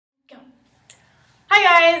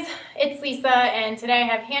Hi guys, it's Lisa and today I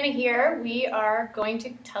have Hannah here. We are going to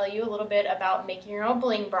tell you a little bit about making your own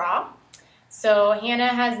bling bra. So Hannah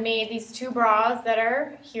has made these two bras that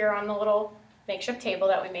are here on the little makeshift table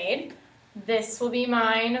that we made. This will be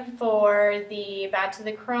mine for the Bad to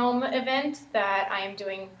the Chrome event that I am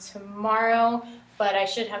doing tomorrow, but I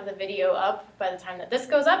should have the video up by the time that this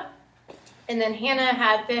goes up. And then Hannah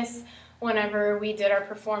had this whenever we did our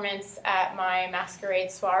performance at my masquerade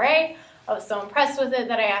soiree. I was so impressed with it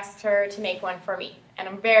that I asked her to make one for me, and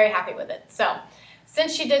I'm very happy with it. So,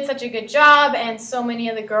 since she did such a good job and so many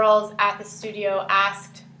of the girls at the studio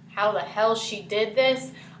asked how the hell she did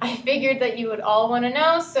this, I figured that you would all want to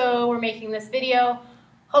know, so we're making this video.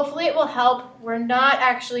 Hopefully it will help. We're not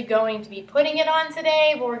actually going to be putting it on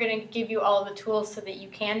today, but we're going to give you all the tools so that you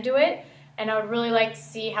can do it. And I would really like to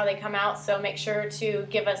see how they come out, so make sure to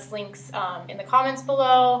give us links in the comments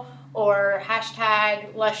below or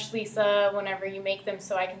hashtag Lush Lisa whenever you make them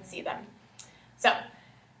so I can see them. So,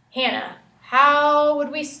 Hannah, how would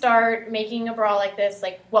we start making a bra like this?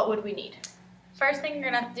 Like, what would we need? First thing you're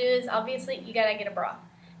going to have to do is, obviously, you got to get a bra.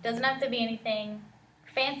 It doesn't have to be anything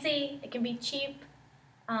fancy. It can be cheap.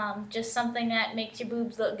 Just something that makes your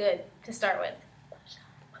boobs look good to start with.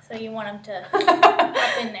 So you want them to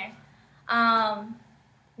up in there.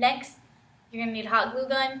 Next, you're going to need a hot glue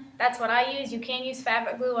gun. That's what I use. You can use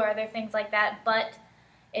fabric glue or other things like that, but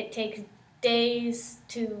it takes days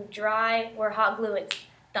to dry, where hot glue, it's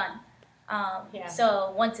done.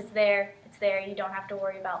 So once it's there, it's there. You don't have to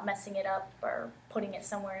worry about messing it up or putting it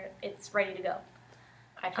somewhere. It's ready to go.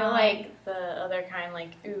 I feel like the other kind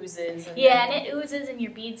like oozes. And and it oozes, and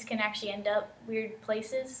your beads can actually end up weird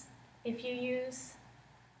places if you use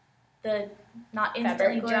the not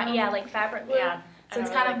instantly dry, like fabric glue. Yeah, so it's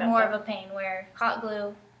kind of more of a pain, where hot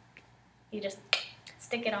glue, you just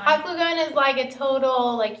stick it on. Hot glue gun is like a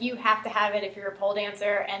total, like, you have to have it if you're a pole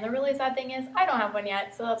dancer, and the really sad thing is I don't have one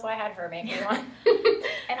yet, so that's why I had her make me one.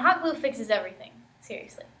 And hot glue fixes everything,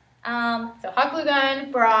 seriously. So hot glue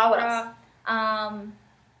gun, bra, what else?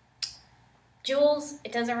 Jewels,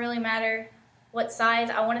 it doesn't really matter what size.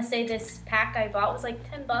 I want to say this pack I bought was like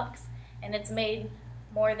 $10, and it's made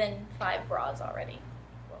more than 5 bras already.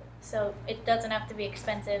 So it doesn't have to be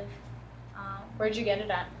expensive. Where'd you get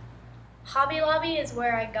it at? Hobby Lobby is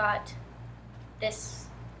where I got this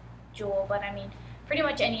jewel, but I mean, pretty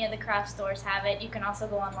much any of the craft stores have it. You can also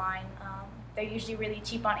go online. They're usually really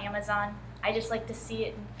cheap on Amazon. I just like to see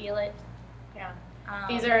it and feel it. Yeah.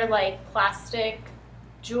 These are like plastic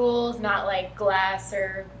jewels, not like glass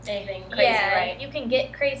or anything crazy, right? You can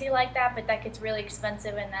get crazy like that, but that gets really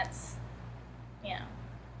expensive, and that's, you know,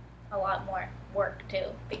 a lot more work too,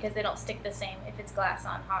 because they don't stick the same if it's glass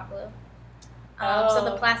on hot glue. So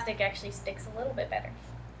the plastic actually sticks a little bit better.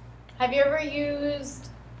 Have you ever used,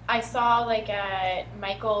 I saw like at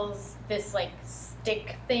Michael's, this like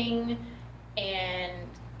stick thing, and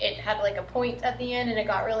it had like a point at the end and it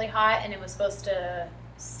got really hot, and it was supposed to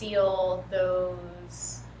seal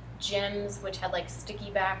those gems which had like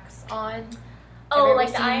sticky backs on. Oh,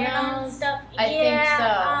 like the iron-on stuff? I think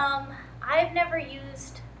so. I've never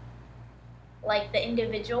used like the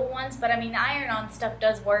individual ones, but I mean, the iron-on stuff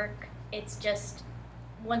does work. It's just,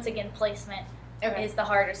 once again, placement is the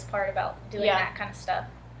hardest part about doing that kind of stuff.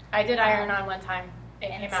 I did iron-on one time. It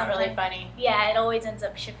came out really funny. Yeah, it always ends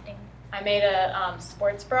up shifting. I made a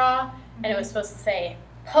sports bra, and it was supposed to say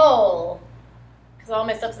pole, because all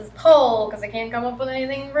my stuff says pole, because I can't come up with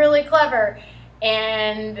anything really clever.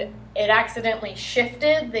 And it accidentally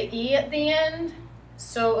shifted the E at the end,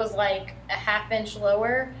 so it was like a ½ inch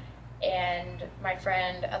lower. And my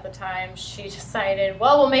friend at the time, she decided,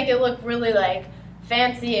 well, we'll make it look really like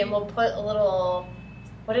fancy, and we'll put a little,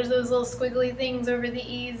 what are those little squiggly things over the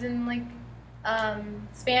E's in like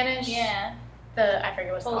Spanish? Yeah. I forget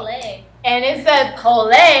what it's called. And it said pole.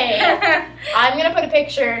 I'm going to put a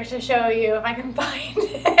picture to show you if I can find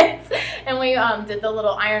it. And we did the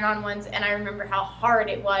little iron-on ones, and I remember how hard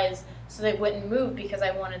it was so they wouldn't move, because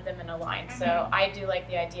I wanted them in a line. So I do like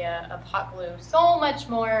the idea of hot glue so much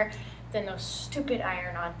more than those stupid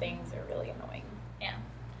iron-on things. They're really annoying.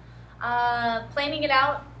 Yeah. Planning it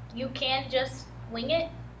out, you can just wing it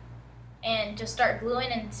and just start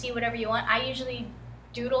gluing and see whatever you want. I usually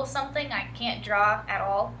doodle something. I can't draw at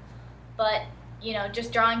all, but you know,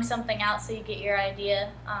 just drawing something out so you get your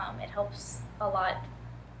idea, it helps a lot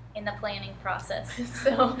in the planning process.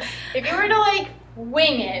 So if you were to like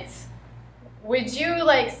wing it, would you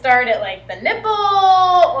like start at like the nipple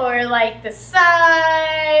or like the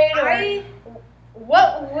side? Or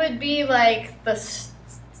what would be like the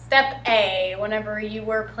step A whenever you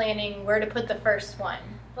were planning where to put the first one?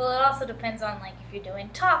 Well, it also depends on like if you're doing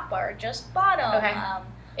top or just bottom. Okay.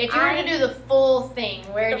 If you were to do the full thing,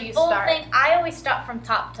 where do you start? The full thing, I always start from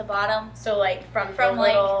top to bottom. So like from the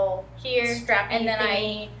little like here, strappy and then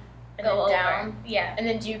thingy, and go then down. over. Yeah. And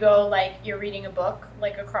then do you go like you're reading a book,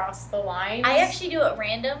 like across the lines? I actually do it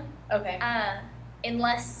random. Okay.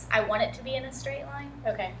 Unless I want it to be in a straight line.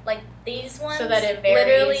 Okay. Like these ones. So that it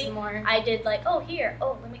varies literally, more. I did like, oh here,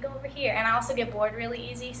 oh let me go over here, and I also get bored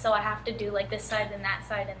really easy, so I have to do like this side and that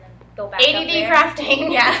side, and then go back. ADD up there.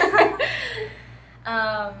 crafting. Yeah.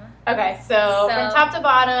 Okay, so from top to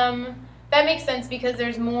bottom, that makes sense because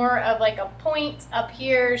there's more of like a point up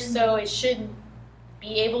here, so it should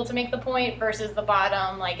be able to make the point versus the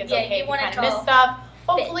bottom. Like it's okay if you kind of miss stuff.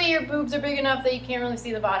 Hopefully your boobs are big enough that you can't really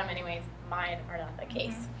see the bottom anyways. Mine are not the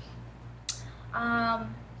case.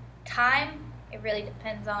 Time, it really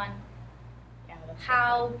depends on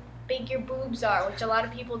how big your boobs are, which a lot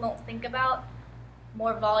of people don't think about.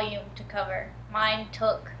 More volume to cover. Mine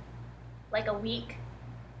took like a week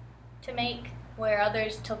to make, where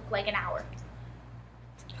others took like an hour.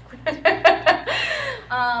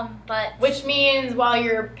 But which means while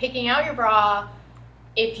you're picking out your bra,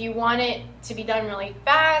 if you want it to be done really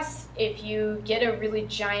fast, if you get a really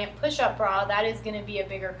giant push-up bra, that is going to be a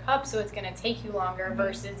bigger cup, so it's going to take you longer,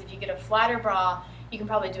 versus if you get a flatter bra, you can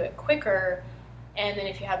probably do it quicker. And then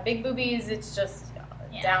if you have big boobies, it's just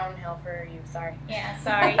downhill for you. Sorry. Yeah,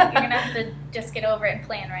 sorry. You're going to have to just get over it and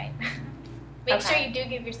plan right. Make sure you do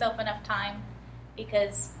give yourself enough time,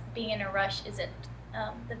 because being in a rush isn't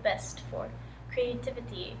the best for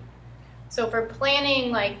creativity. So for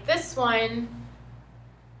planning like this one,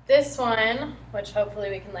 which hopefully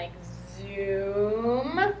we can like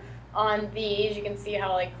zoom on these, you can see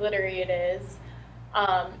how like glittery it is.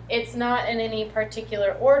 It's not in any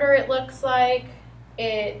particular order, it looks like.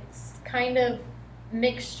 It's kind of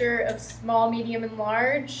mixture of small, medium, and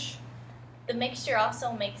large. The mixture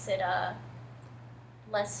also makes it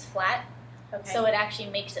less flat, so it actually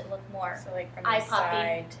makes it look more like from eye the poppy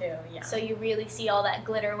side too. Yeah. So you really see all that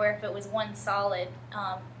glitter, where if it was one solid,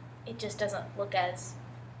 it just doesn't look as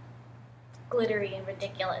glittery and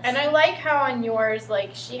ridiculous. And I like how on yours, like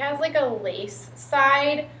she has like a lace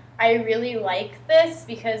side. I really like this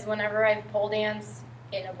because whenever I've pole danced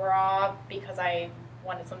in a bra because I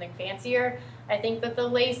wanted something fancier, I think that the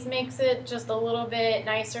lace makes it just a little bit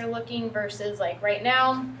nicer looking versus like right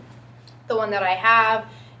now, the one that I have,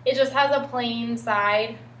 it just has a plain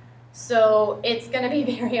side, so it's going to be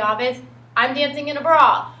very obvious I'm dancing in a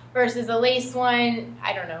bra. Versus a lace one,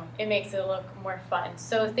 I don't know, it makes it look more fun.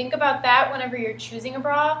 So think about that whenever you're choosing a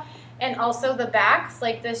bra. And also the backs,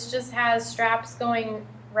 like this just has straps going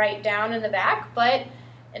right down in the back, but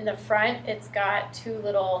in the front it's got two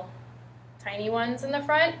little tiny ones in the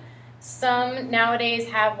front. Some nowadays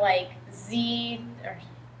have like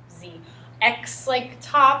X like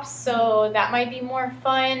tops, so that might be more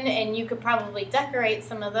fun, and you could probably decorate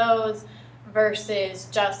some of those versus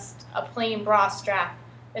just a plain bra strap.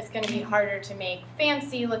 It's going to be harder to make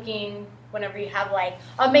fancy looking whenever you have like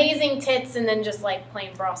amazing tits and then just like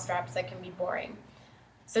plain bra straps that can be boring.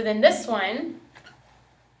 So then this one,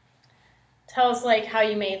 tell us like how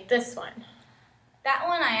you made this one. That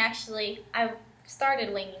one I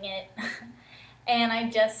started winging it. And I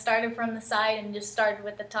just started from the side and just started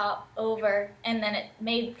with the top over, and then it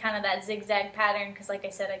made kind of that zigzag pattern because like I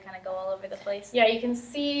said, I kind of go all over the place. Yeah, you can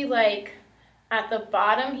see like at the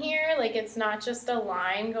bottom here, like it's not just a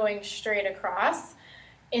line going straight across.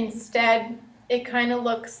 Instead, it kind of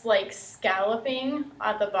looks like scalloping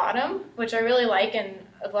at the bottom, which I really like, and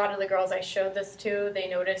a lot of the girls I showed this to, they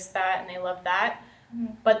noticed that and they love that.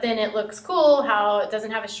 But then it looks cool how it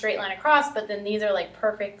doesn't have a straight line across, but then these are like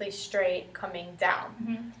perfectly straight coming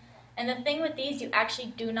down. And the thing with these, you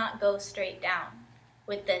actually do not go straight down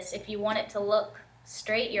with this. If you want it to look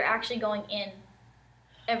straight, you're actually going in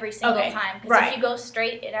every single time. Because if you go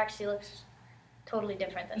straight, it actually looks totally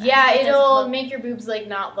different than that. Yeah, it'll make your boobs like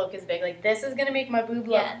not look as big. Like this is going to make my boob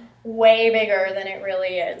look way bigger than it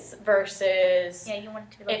really is versus you want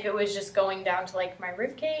it to be if it was just going down to like my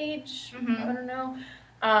rib cage. I don't know.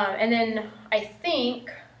 And then I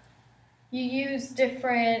think you use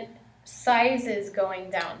different sizes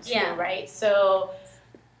going down too, right? So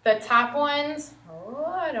the top ones,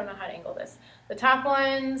 I don't know how to angle this. The top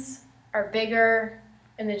ones are bigger,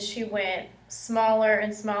 and then she went smaller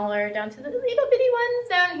and smaller down to the little bitty ones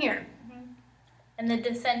down here. And the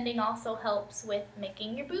descending also helps with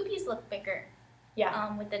making your boobies look bigger.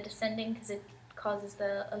 Yeah. With the descending, because it causes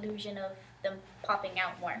the illusion of them popping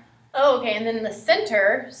out more. Oh, okay. And then in the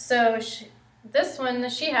center, so this one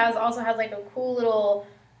that she has also has like a cool little,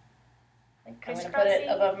 Like I'm going to put it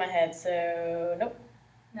above my head, so nope.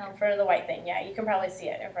 No. In front of the white thing. Yeah, you can probably see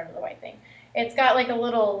it in front of the white thing. It's got like a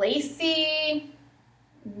little lacy,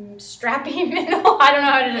 strappy middle. I don't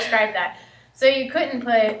know how to describe that. So you couldn't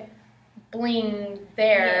put bling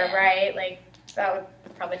there, right? Like that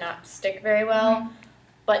would probably not stick very well. Mm-hmm.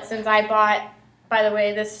 But since I bought, by the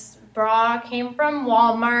way, this bra came from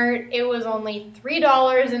Walmart. It was only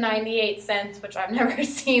 $3.98, which I've never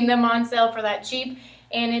seen them on sale for that cheap.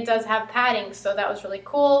 And it does have padding, so that was really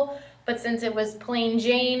cool. But since it was plain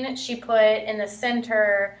Jane, she put in the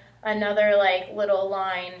center another like little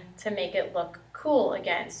line to make it look cool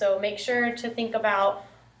again. So make sure to think about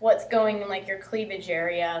what's going in like your cleavage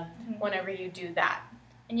area whenever you do that.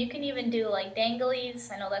 And you can even do like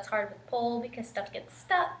danglies. I know that's hard with pole because stuff gets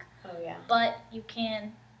stuck. Oh yeah. But you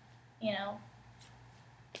can, you know,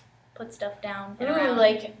 put stuff down. Ooh, around.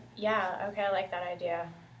 Like, yeah, okay, I like that idea.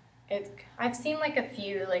 I've seen like a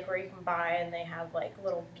few like where you can buy and they have like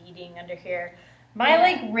little beading under here. My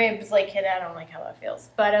like ribs like hit. I don't like how that feels,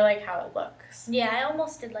 but I like how it looks. Yeah, I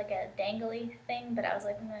almost did like a dangly thing, but I was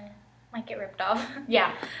like, might get ripped off.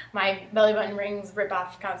 Yeah, my belly button rings rip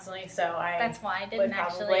off constantly, so that's why I didn't would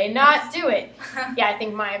probably not do it. Yeah, I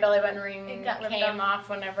think my belly button ring came off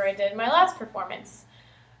whenever I did my last performance.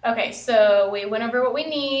 Okay, so we went over what we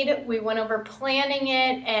need. We went over planning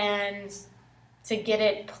it and to get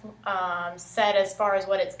it set as far as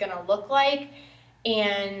what it's going to look like.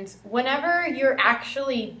 And whenever you're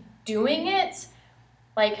actually doing it,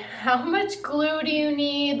 like how much glue do you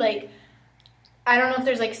need? Like, I don't know if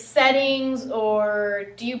there's like settings, or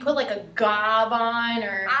do you put like a gob on,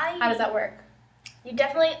 or how does that work? You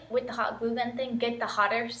definitely, with the hot glue gun thing, get the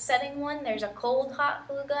hotter setting one. There's a cold hot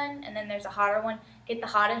glue gun, and then there's a hotter one. Get the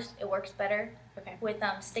hottest. It works better with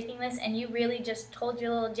sticking this. And you really just hold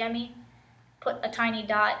your little jemmy, put a tiny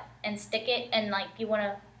dot and stick it, and like you want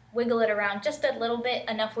to wiggle it around just a little bit,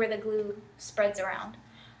 enough where the glue spreads around.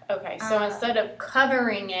 Okay, so instead of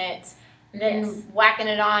covering it, then whacking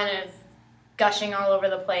it on and it's gushing all over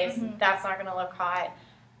the place, that's not going to look hot.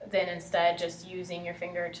 Then instead just using your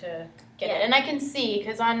finger to get it. And I can see,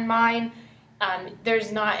 because on mine,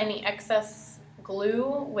 there's not any excess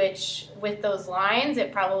glue, which with those lines,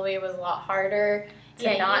 it probably was a lot harder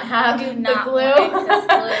to not have the glue.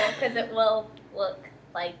 Because it will look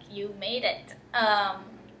like you made it,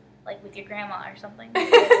 like with your grandma or something.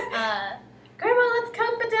 Grandma, let's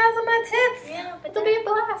come bedazzle my tits. Yeah, it'll be a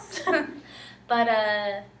blast.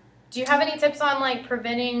 But do you have any tips on like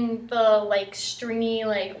preventing the like stringy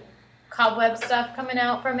like cobweb stuff coming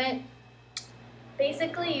out from it?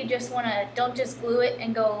 Basically, you just want to don't just glue it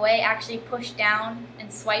and go away. Actually, push down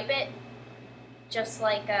and swipe it, just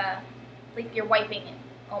like you're wiping it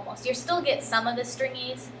almost. You still get some of the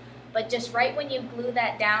stringies, but just right when you glue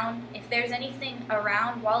that down, if there's anything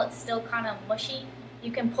around while it's still kind of mushy,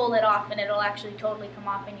 you can pull it off and it'll actually totally come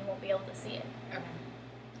off and you won't be able to see it. Okay.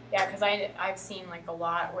 Yeah, because I've seen like a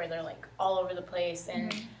lot where they're like all over the place,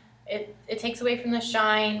 and it takes away from the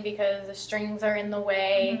shine because the strings are in the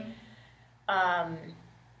way.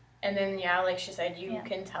 And then, yeah, like she said, you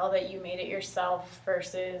can tell that you made it yourself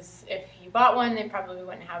versus if you bought one, they probably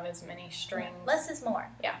wouldn't have as many strings. Less is more.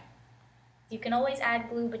 Yeah. You can always add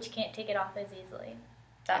glue, but you can't take it off as easily.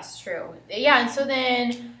 That's true. Yeah, and so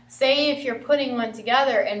then say if you're putting one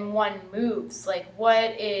together and one moves, like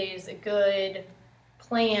what is a good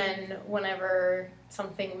plan whenever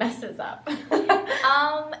something messes up?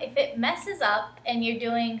 If it messes up and you're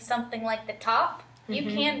doing something like the top, you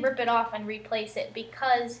can rip it off and replace it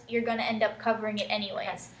because you're going to end up covering it anyways.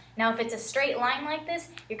 Okay. Now, if it's a straight line like this,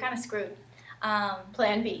 you're kind of screwed.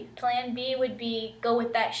 Plan B. Plan B would be go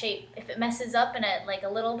with that shape. If it messes up in it like a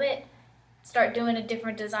little bit, start doing a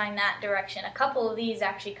different design that direction. A couple of these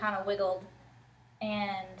actually kind of wiggled,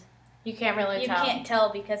 and you can't really tell. You can't tell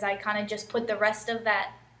because I kind of just put the rest of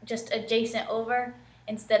that just adjacent over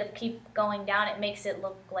instead of keep going down. It makes it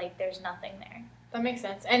look like there's nothing there. That makes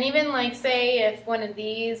sense. And even like say if one of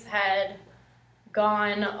these had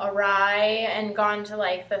gone awry and gone to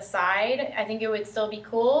like the side, I think it would still be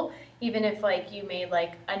cool, even if like you made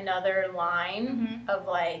like another line of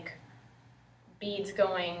like beads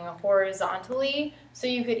going horizontally, so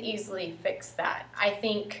you could easily fix that. I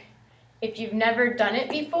think if you've never done it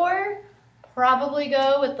before, probably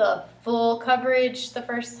go with the full coverage the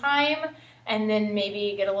first time, and then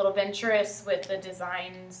maybe get a little venturous with the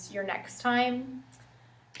designs your next time.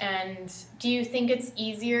 And do you think it's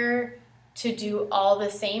easier to do all the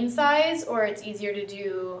same size, or it's easier to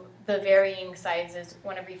do the varying sizes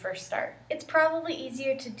whenever you first start? It's probably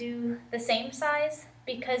easier to do the same size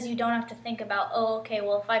because you don't have to think about, oh, okay,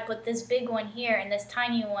 well, if I put this big one here and this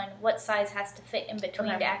tiny one, what size has to fit in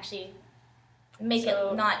between to actually make So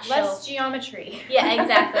it not show. less geometry. Yeah,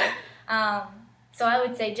 exactly. So I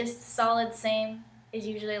would say just solid same is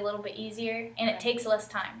usually a little bit easier, and it takes less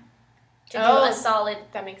time to do a solid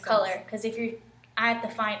that makes color. Because I have to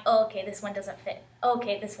find, oh, okay, this one doesn't fit. Oh,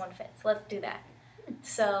 okay, this one fits. Let's do that.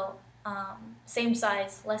 So same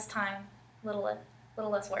size, less time, little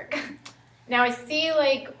less work. Now I see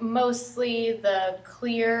like mostly the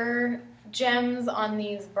clear gems on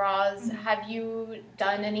these bras. Mm-hmm. Have you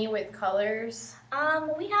done any with colors?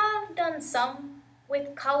 We have done some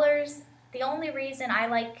with colors. The only reason I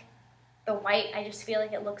like the white, I just feel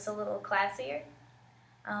like it looks a little classier.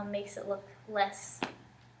 Makes it look less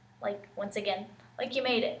like, once again, like you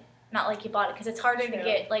made it, not like you bought it. Because it's harder to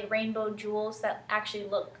get like rainbow jewels that actually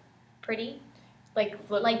look pretty. Like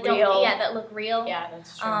look like real. that look real. Yeah,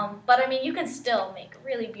 that's true. But I mean, you can still make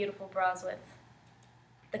really beautiful bras with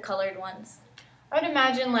the colored ones. I would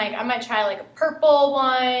imagine like I might try like a purple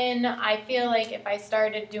one. I feel like if I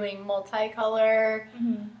started doing multicolor,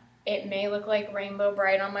 it may look like Rainbow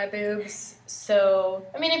Bright on my boobs. So,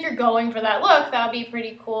 I mean, if you're going for that look, that would be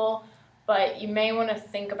pretty cool. But you may want to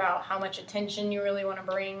think about how much attention you really want to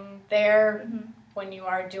bring there when you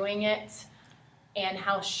are doing it, and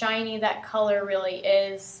how shiny that color really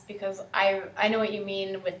is, because I know what you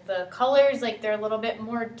mean with the colors, like they're a little bit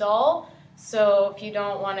more dull. So if you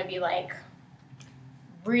don't want to be like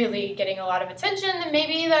really getting a lot of attention, then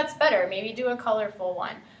maybe that's better. Maybe do a colorful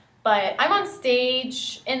one. But I'm on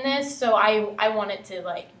stage in this, so I want it to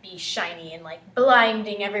like be shiny and like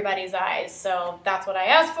blinding everybody's eyes. So that's what I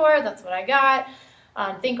asked for. That's what I got.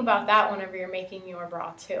 Think about that whenever you're making your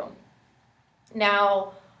bra too.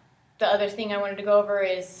 Now, the other thing I wanted to go over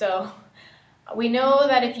is, so we know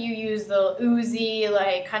that if you use the oozy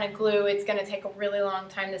like kind of glue, it's going to take a really long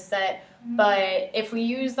time to set. But if we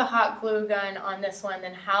use the hot glue gun on this one,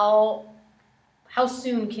 then how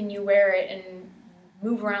soon can you wear it and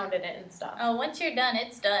move around in it and stuff? Oh, once you're done,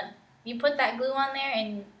 it's done. You put that glue on there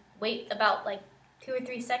and wait about like 2 or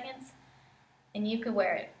 3 seconds, and you can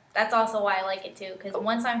wear it. That's also why I like it too, because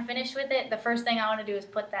once I'm finished with it, the first thing I want to do is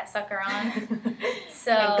put that sucker on.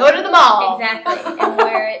 So and go to the mall. Exactly, and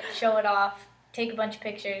wear it, show it off, take a bunch of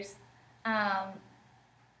pictures.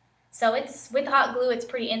 So it's with hot glue, it's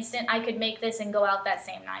pretty instant. I could make this and go out that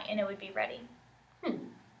same night, and it would be ready.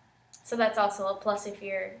 So that's also a plus if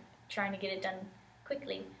you're trying to get it done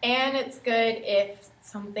quickly. And it's good if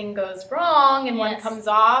something goes wrong and one comes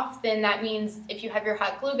off, then that means if you have your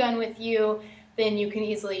hot glue gun with you, then you can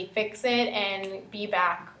easily fix it and be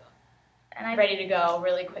back and ready to go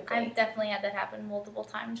really quickly. I've definitely had that happen multiple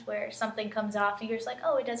times where something comes off and you're just like,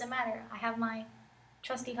 oh, it doesn't matter. I have my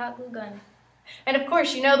trusty hot glue gun. And of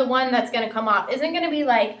course, you know the one that's going to come off isn't going to be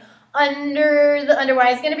like under the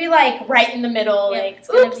underwire. It's going to be like right in the middle. Like,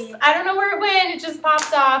 oops, I don't know where it went. It just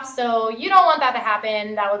popped off. So you don't want that to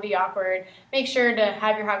happen. That would be awkward. Make sure to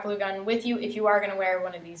have your hot glue gun with you if you are going to wear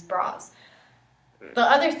one of these bras. The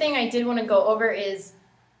other thing I did want to go over is,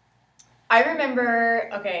 I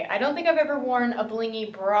remember, okay, I don't think I've ever worn a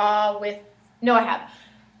blingy bra with, no I have.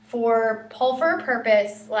 For Pull for a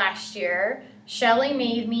Purpose last year, Shelly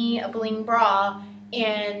made me a bling bra,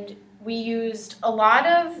 and we used a lot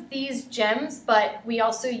of these gems, but we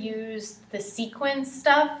also used the sequins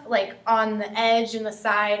stuff, like on the edge and the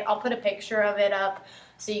side. I'll put a picture of it up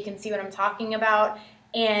so you can see what I'm talking about.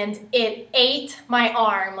 And it ate my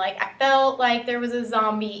arm. Like, I felt like there was a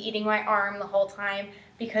zombie eating my arm the whole time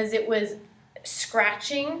because it was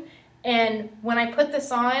scratching. And when I put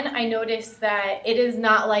this on, I noticed that it is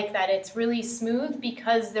not like that. It's really smooth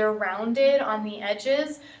because they're rounded on the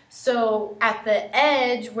edges. So at the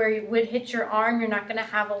edge where you would hit your arm, you're not going to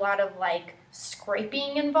have a lot of like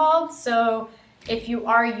scraping involved. So if you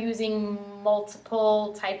are using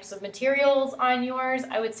multiple types of materials on yours,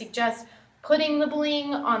 I would suggest putting the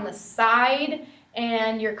bling on the side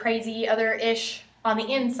and your crazy other-ish on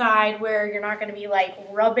the inside, where you're not going to be like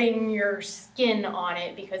rubbing your skin on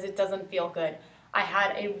it because it doesn't feel good. I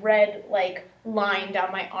had a red like line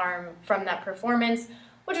down my arm from that performance,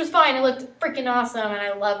 which was fine. It looked freaking awesome and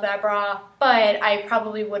I love that bra, but I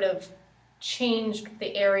probably would have changed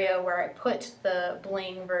the area where I put the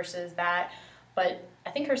bling versus that. But I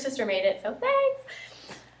think her sister made it, so thanks.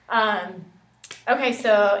 Okay,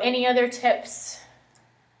 so any other tips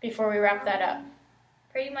before we wrap that up?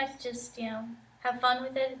 Pretty much just, have fun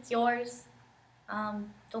with it. It's yours.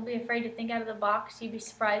 Don't be afraid to think out of the box. You'd be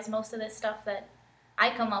surprised most of this stuff that I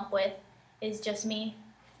come up with is just me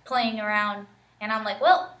playing around. And I'm like,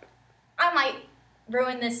 well, I might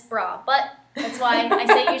ruin this bra. But that's why I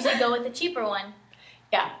say usually go with the cheaper one.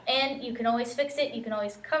 Yeah. And you can always fix it. You can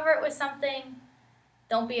always cover it with something.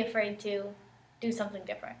 Don't be afraid to do something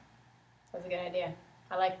different. That's a good idea.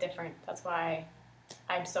 I like different. That's why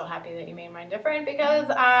I'm so happy that you made mine different, because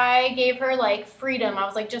I gave her like freedom. I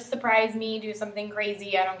was like, just surprise me, do something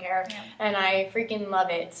crazy, I don't care. Yeah. And I freaking love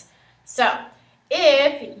it. So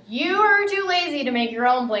if you are too lazy to make your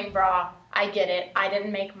own bling bra, I get it. I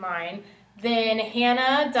didn't make mine. Then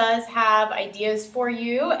Hannah does have ideas for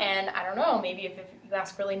you, and I don't know, maybe if you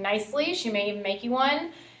ask really nicely, she may even make you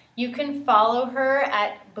one. You can follow her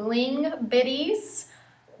at Bitties,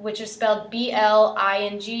 which is spelled BLINGBITTIES.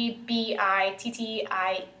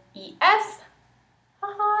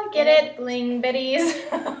 Haha, get it? Bling Bitties.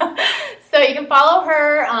 So you can follow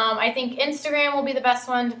her. I think Instagram will be the best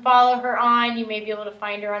one to follow her on. You may be able to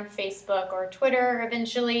find her on Facebook or Twitter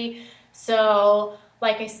eventually. So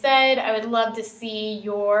like I said, I would love to see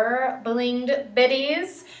your blinged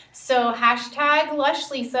bitties. So hashtag Lush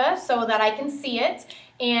Lisa so that I can see it.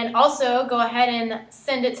 And also go ahead and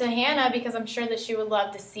send it to Hannah, because I'm sure that she would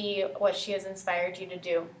love to see what she has inspired you to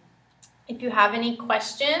do. If you have any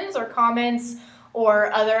questions or comments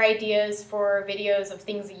or other ideas for videos of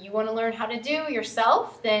things that you want to learn how to do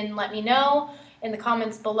yourself, then let me know in the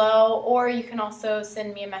comments below, or you can also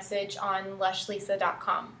send me a message on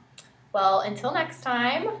lushlisa.com. Well, until next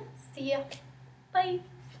time, see ya. Bye.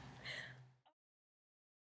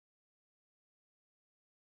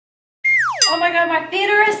 Oh my god, my feet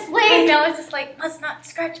are asleep! I know, it's just like, must not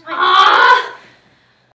scratch my Ah!